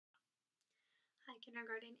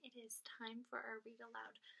Kindergarten. It is time for our read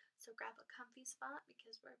aloud. So grab a comfy spot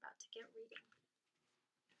because we're about to get reading.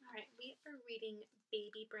 All right, we are reading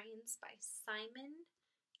Baby Brains by Simon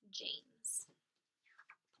James.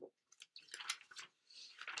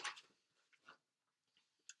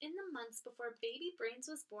 In the months before Baby Brains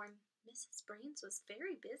was born, Mrs. Brains was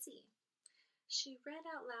very busy. She read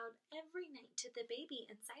out loud every night to the baby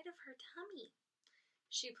inside of her tummy.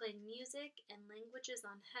 She played music and languages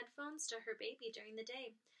on headphones to her baby during the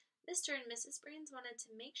day. Mr. and Mrs. Brains wanted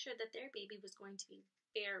to make sure that their baby was going to be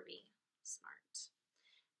very smart.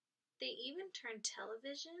 They even turned the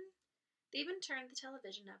television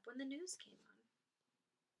up when the news came on.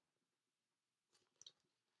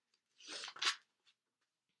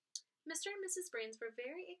 Mr. and Mrs. Brains were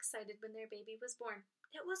very excited when their baby was born.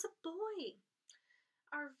 It was a boy!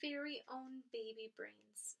 Our very own Baby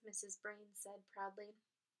Brains, Mrs. Brains said proudly.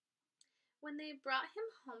 When they brought him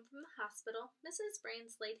home from the hospital, Mrs.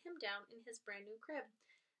 Brains laid him down in his brand new crib.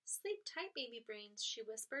 "Sleep tight, Baby Brains," she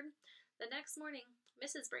whispered. The next morning,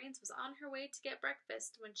 Mrs. Brains was on her way to get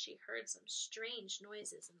breakfast when she heard some strange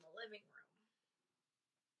noises in the living room.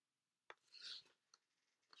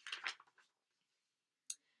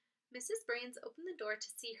 Mrs. Brains opened the door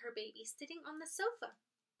to see her baby sitting on the sofa,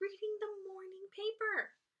 reading the morning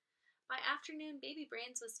paper. By afternoon, Baby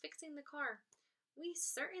Brains was fixing the car. "We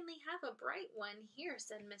certainly have a bright one here,"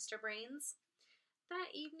 said Mr. Brains.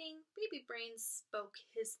 That evening, Baby Brains spoke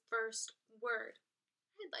his first word.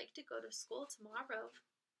 "I'd like to go to school tomorrow."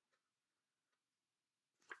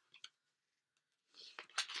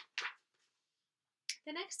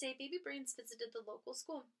 The next day, Baby Brains visited the local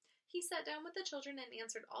school. He sat down with the children and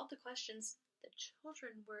answered all the questions. The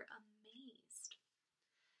children were amazed.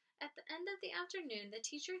 At the end of the afternoon, the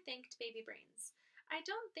teacher thanked Baby Brains. "I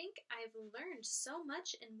don't think I've learned so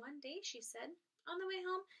much in one day," she said. On the way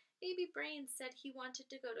home, Baby Brains said he wanted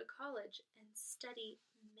to go to college and study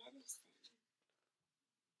medicine.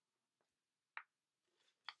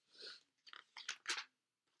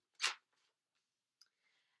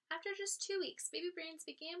 After just 2 weeks, Baby Brains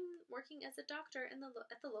began working as a doctor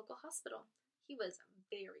at the local hospital. He was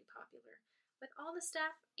very popular with all the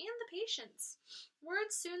staff and the patients.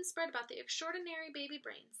 Word soon spread about the extraordinary Baby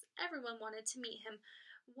Brains. Everyone wanted to meet him.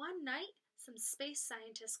 One night, some space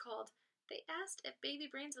scientists called. They asked if Baby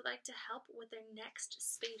Brains would like to help with their next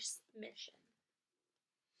space mission.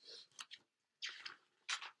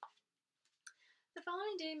 The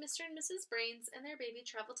following day, Mr. and Mrs. Brains and their baby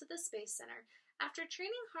traveled to the Space Center. After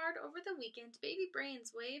training hard over the weekend, Baby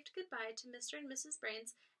Brains waved goodbye to Mr. and Mrs.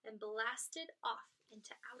 Brains and blasted off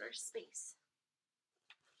into outer space.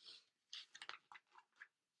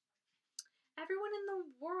 Everyone in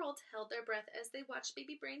the world held their breath as they watched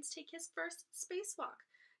Baby Brains take his first spacewalk.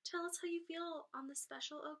 "Tell us how you feel on this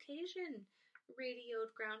special occasion,"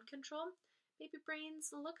 radioed ground control. Baby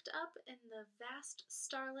Brains looked up in the vast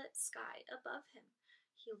starlit sky above him.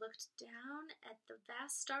 He looked down at the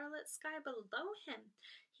vast starlit sky below him.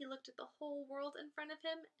 He looked at the whole world in front of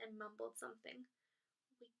him and mumbled something.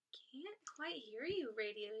 "We can't quite hear you,"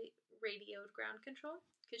 radioed ground control.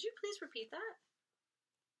 "Could you please repeat that?"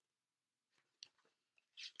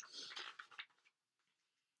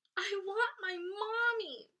 "I want my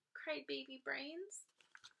mommy," cried Baby Brains.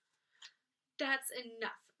 "That's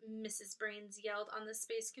enough," Mrs. Brains yelled on the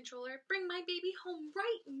space controller. "Bring my baby home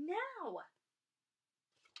right now."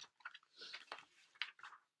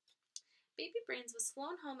 Baby Brains was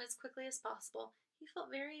flown home as quickly as possible. He felt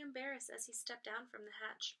very embarrassed as he stepped down from the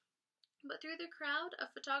hatch. But through the crowd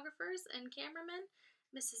of photographers and cameramen,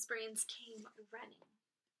 Mrs. Brains came running.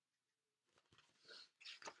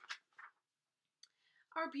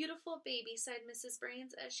 "Our beautiful baby," sighed Mrs.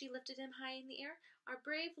 Brains as she lifted him high in the air. "Our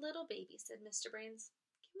brave little baby," said Mr. Brains.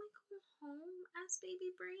 "Can we go home?" asked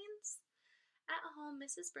Baby Brains. At home,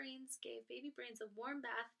 Mrs. Brains gave Baby Brains a warm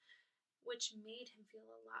bath, which made him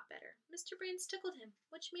feel a lot better. Mr. Brains tickled him,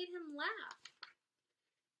 which made him laugh.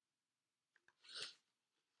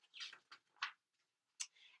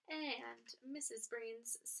 And Mrs.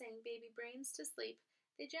 Brains sang Baby Brains to sleep.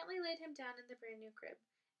 They gently laid him down in the brand new crib.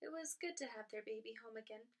 It was good to have their baby home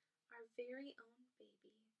again. "Our very own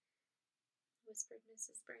baby," whispered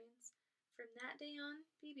Mrs. Brains. From that day on,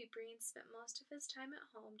 Baby Brains spent most of his time at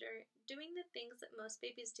home doing the things that most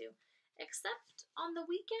babies do, except on the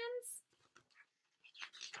weekends.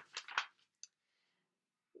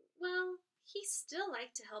 Well, he still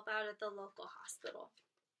liked to help out at the local hospital.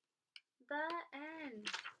 The end.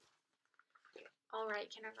 All right,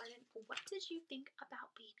 kindergarten, what did you think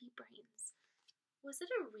about Baby Brains? Was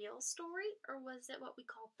it a real story, or was it what we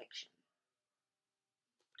call fiction?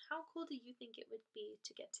 How cool do you think it would be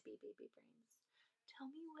to get to be Baby Brains?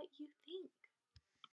 you think.